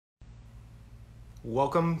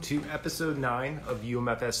Welcome to episode 9 of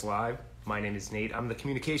UMFS Live. My name is Nate. I'm the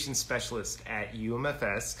communications specialist at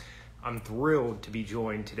UMFS. I'm thrilled to be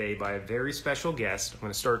joined today by a very special guest. I'm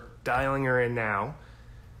going to start dialing her in now.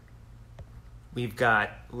 We've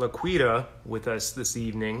got LaQuita with us this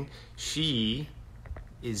evening. She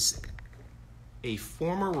is a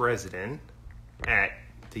former resident at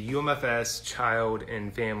the UMFS Child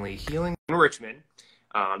and Family Healing in Richmond.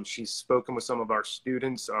 She's spoken with some of our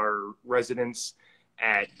students, our residents,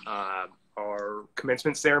 at our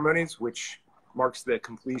commencement ceremonies, which marks the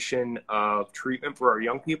completion of treatment for our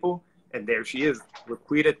young people. And there she is.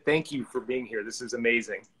 LaQuita, thank you for being here. This is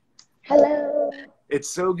amazing. Hello. It's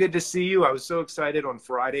so good to see you. I was so excited on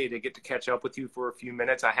Friday to get to catch up with you for a few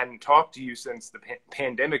minutes. I hadn't talked to you since the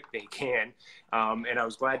pandemic began, and I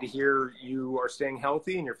was glad to hear you are staying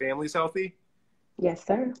healthy and your family's healthy. Yes,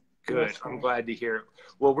 sir. Good. Yes, I'm glad to hear it.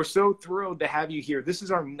 Well, we're so thrilled to have you here. This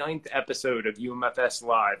is our 9th episode of UMFS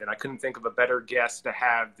Live, and I couldn't think of a better guest to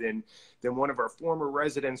have than one of our former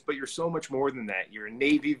residents, but you're so much more than that. You're a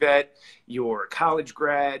Navy vet, you're a college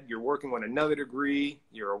grad, you're working on another degree,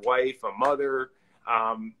 you're a wife, a mother.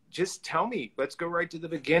 Just tell me, let's go right to the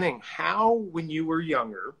beginning. How, when you were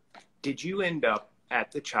younger, did you end up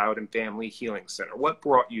at the Child and Family Healing Center? What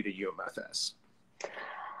brought you to UMFS?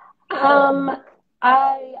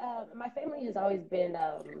 My family has always been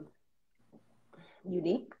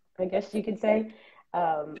unique, I guess you could say.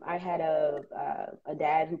 I had a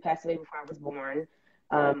dad who passed away before I was born,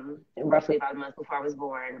 roughly about a month before I was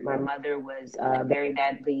born. My mother was very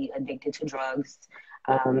badly addicted to drugs,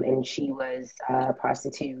 and she was a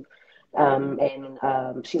prostitute,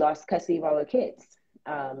 and she lost custody of all her kids.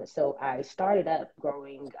 So I started up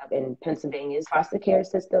growing up in Pennsylvania's foster care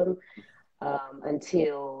system.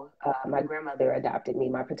 Until my grandmother adopted me.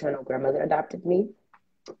 My paternal grandmother adopted me.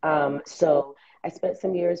 So I spent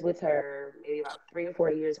some years with her, maybe about 3 or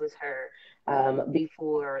 4 years with her,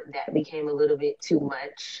 before that became a little bit too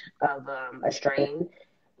much of a strain,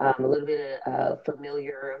 a little bit of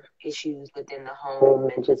familiar issues within the home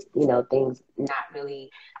and just, things not really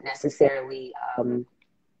necessarily,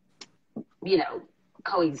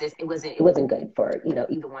 coexist. It wasn't good for,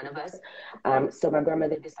 either one of us. So my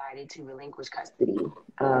grandmother decided to relinquish custody.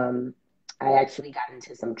 I actually got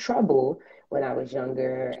into some trouble when I was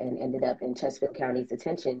younger and ended up in Chesterfield County's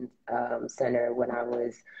detention center when I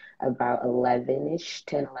was about 11-ish,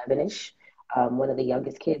 10, 11-ish. One of the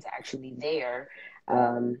youngest kids actually there.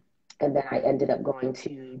 And then I ended up going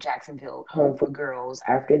to Jacksonville Home for Girls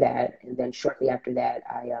after that. And then shortly after that,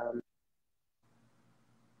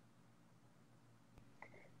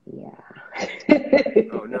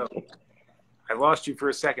 Oh no, I lost you for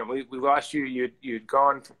a second. We lost you. You'd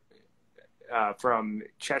gone from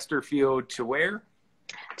Chesterfield to where?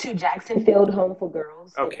 To Jacksonville Home for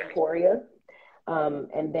Girls in Okay. Emporia.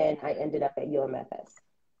 And then I ended up at UMFS.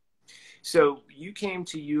 So you came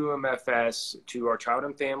to UMFS, to our Child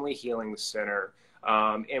and Family Healing Center,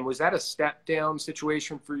 and was that a step down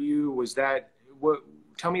situation for you? Was that what?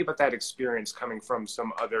 Tell me about that experience coming from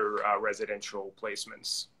some other residential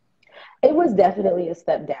placements. It was definitely a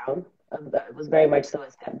step down. It was very much so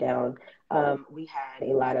a step down. We had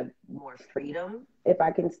a lot of more freedom, if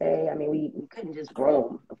I can say. I mean, we couldn't just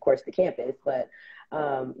roam, of course, the campus, but,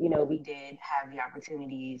 we did have the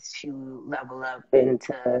opportunities to level up and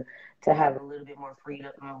to have a little bit more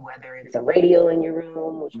freedom, whether it's a radio in your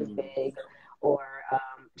room, which was big, or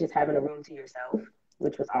just having a room to yourself,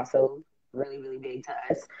 which was also really, really big to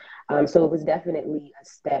us. So it was definitely a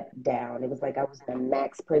step down. It was like I was in a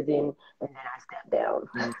max prison and then I stepped down.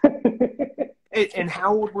 And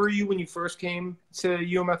how old were you when you first came to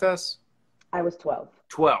UMFS? I was 12.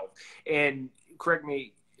 12. And correct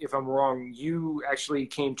me if I'm wrong, you actually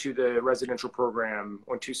came to the residential program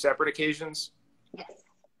on 2 separate occasions? Yes.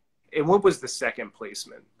 And what was the second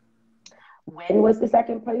placement? When was the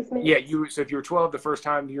second placement? Yeah, so if you were 12 the first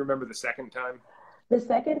time, do you remember the second time? The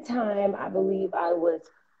second time, I believe I was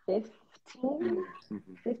 15,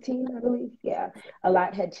 Mm-hmm. 15, I believe. Yeah. A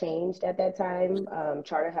lot had changed at that time.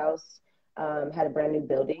 Charter House had a brand new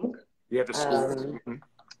building. Yeah, the school.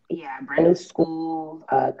 Yeah, brand new school.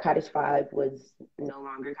 Cottage 5 was no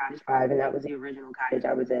longer Cottage 5, and that was the original cottage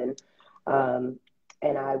I was in.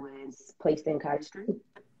 And I was placed in Cottage 3.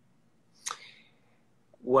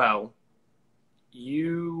 Well,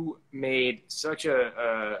 you made such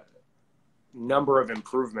a number of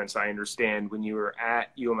improvements, I understand, when you were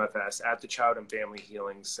at UMFS, at the Child and Family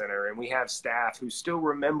Healing Center. And we have staff who still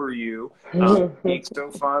remember you, speak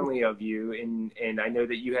so fondly of you. And I know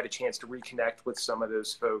that you had a chance to reconnect with some of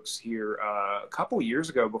those folks here a couple years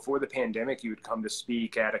ago. Before the pandemic, you would come to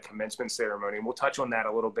speak at a commencement ceremony. And we'll touch on that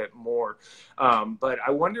a little bit more. But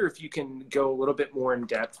I wonder if you can go a little bit more in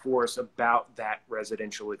depth for us about that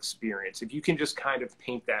residential experience. If you can just kind of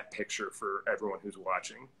paint that picture for everyone who's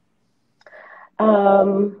watching.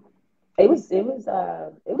 It was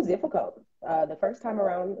difficult. The first time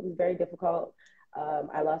around, it was very difficult.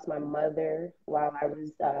 I lost my mother while I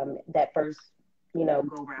was that first,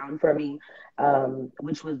 go round for me,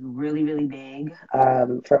 which was really, really big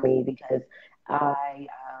for me because I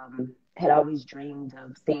had always dreamed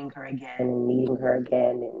of seeing her again and meeting her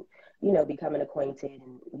again and, becoming acquainted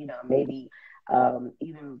and, maybe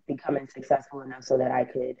even becoming successful enough so that I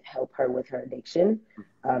could help her with her addiction.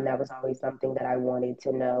 That was always something that I wanted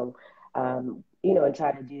to know, and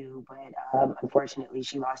try to do. But unfortunately,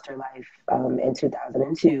 she lost her life in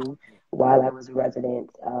 2002 while I was a resident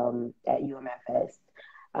at UMFS.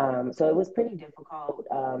 So it was pretty difficult.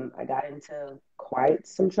 I got into quite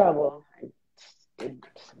some trouble.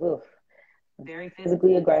 Very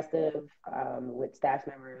physically aggressive with staff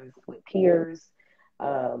members, with peers.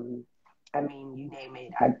 I mean, you name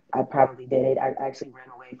it, I probably did it. I actually ran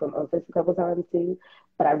away from office a couple times too,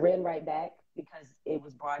 but I ran right back because it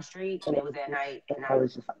was Broad Street and it was at night, and I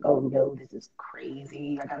was just like, oh no, this is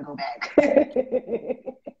crazy. I gotta go back.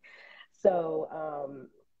 So,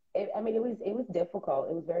 it was difficult.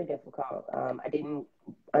 It was very difficult. I didn't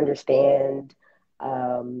understand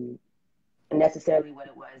necessarily what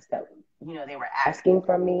it was that they were asking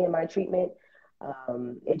from me in my treatment.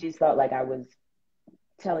 It just felt like I was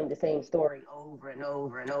telling the same story over and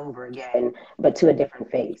over and over again, but to a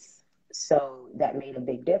different face. So that made a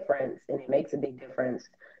big difference, and it makes a big difference,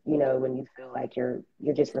 when you feel like you're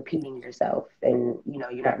just repeating yourself, and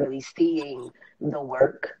you're not really seeing the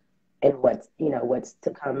work and what's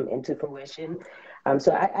to come into fruition.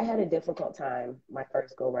 So I had a difficult time my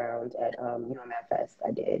first go round at UMFS.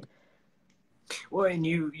 I did. Well, and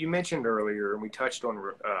you mentioned earlier, and we touched on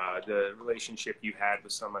the relationship you had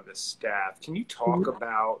with some of the staff. Can you talk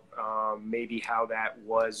about maybe how that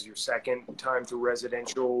was your second time through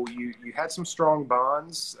residential? You had some strong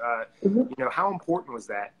bonds. How important was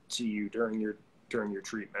that to you during your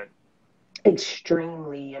treatment?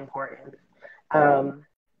 Extremely important.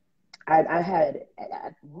 I had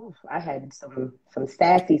some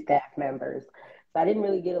sassy staff members, so I didn't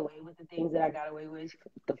really get away with the things that I got away with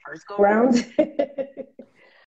the first go round.